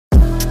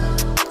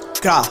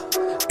Gra,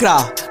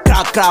 gra,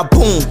 gra, gra,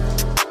 boom.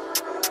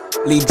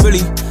 Lead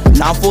drilly,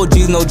 not 4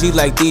 G's, no G's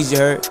like these, you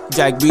heard?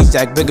 Jack Beats,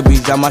 Jack Bigger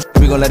Beats, John my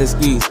we gon' let it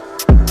squeeze.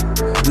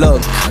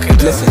 Look,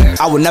 listen,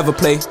 I would never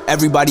play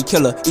everybody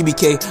killer.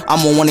 EBK,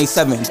 I'm on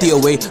 187.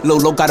 DOA,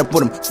 low, got up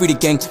with him. Free the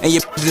gang, and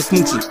your just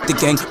smoochie. The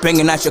gang,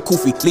 banging at your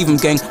koofy. Leave him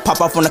gang,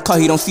 pop off on the car,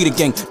 he don't see the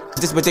gang.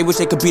 This but they wish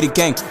they could be the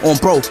gang. On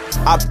bro,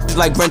 I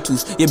like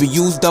rentals. Yeah, be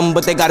used them,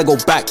 but they gotta go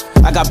back.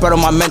 I got bread on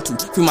my mental.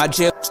 Free my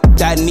jail,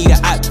 that need an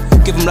app.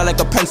 Give him love like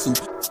a pencil.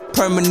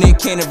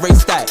 Permanent, can't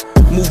erase that.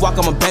 Move walk,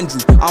 I'ma bend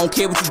you. I don't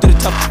care what you did,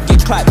 it tough,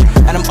 get clapped.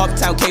 And I'm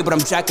uptown K, but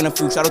I'm jacking a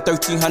few. Shout out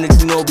 1300,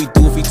 you know what we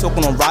do. If he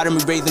talking on riding,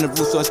 we raising the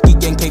roof. So I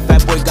speak gang, K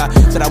fat boy got.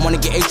 Said I wanna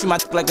get H, my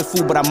like a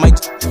fool, but I might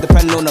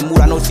depending on the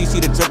mood. I know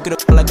CC the drip, get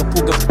up like a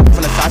puga.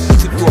 From the side, she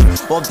sleep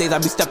through. All days I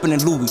be stepping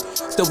in Louis.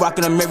 Still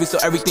rocking a Mary, so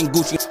everything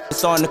Gucci. It's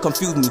starting to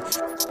confuse me.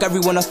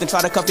 Everyone else then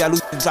try to cuff y'all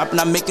lose the drop, and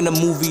I'm making a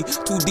movie.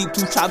 Too deep,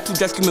 too chopped, too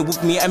just screaming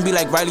with me and be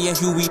like Riley and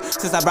Huey.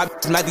 Since I rap,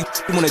 mad these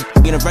wanna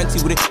in a renty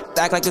with it.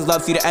 Act like it's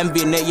love, see the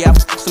envy in it. Yeah,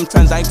 I some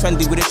trends, I ain't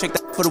trendy with it. Shake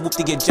that for the whoop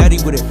to get jetty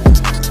with it.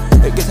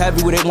 It gets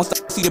heavy with it. Once I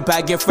see the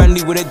bag, get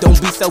friendly with it. Don't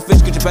be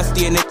selfish, get your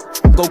bestie in it.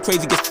 Go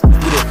crazy, get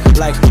with it.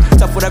 Like,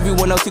 tough with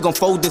everyone else, he gon'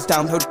 fold this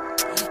down.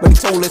 But he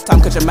told this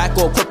time, catch a Mac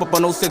or equip up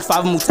on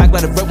 065 and move tack,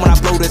 let it rip when I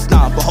blow this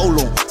now. But hold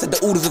on, said the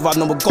Oodles if I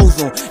know what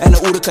goes on. And the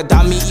Ooda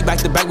Kadami, eat back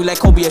to back, we like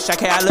Kobe and Shaq.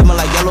 Hey, I living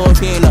like yellow if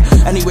he ain't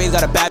anyways,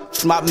 got a bad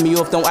mopping me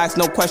off, don't ask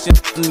no question.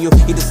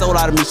 He the soul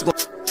out of me, she gon'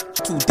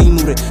 too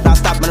denuded. Now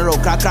stop in the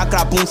road, crack, crack,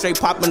 crack, boom, straight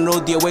popping the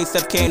road. DOA,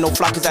 Steph K, no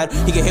flock is that.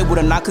 He get hit with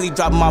a knock cause he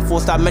dropping my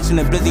 4, stop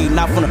mentioning Blizzy,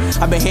 not funny.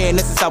 I've been hearing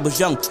this since I was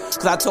young.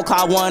 Cause I took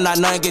how I won, I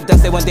nothing get done.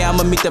 Say one day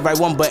I'ma meet the right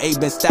one, but ain't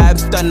been stabbed,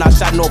 stunned, not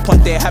shot, no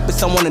punt there. Happen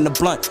someone in the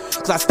blunt.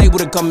 Cause I stay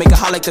with a gun, make it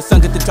hot like the sun,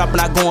 get the drop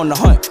and I go on the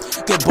hunt.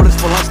 Get bullets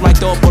for lunch, might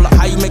throw a bullet.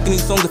 How you making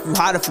these songs if you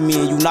hiding from me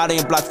and you not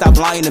in block, stop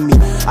lying to me.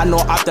 I know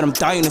I'm that I'm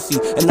dying to see,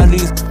 and none of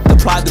these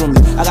apply to me.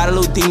 I got a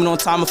little demon on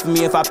time for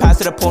me. If I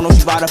pass it up, no,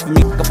 she ride up for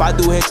me. If I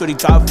do a hit, sure they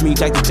drive for me.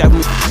 Jack the jet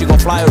with me, she gon'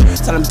 fly her.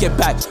 Tell him get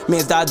back.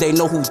 Man's died, they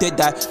know who did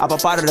that. I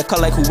pop out of the cut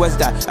like who was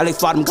that? LA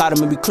spot him, got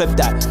him, and we clip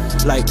that.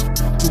 Like,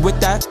 you with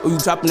that? Or you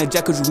dropping the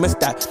jet cause you missed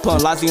that?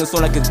 Putting lies in your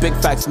song like it's big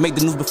facts. Made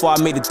the news before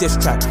I made a diss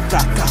track.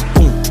 Crack, crack,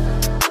 boom.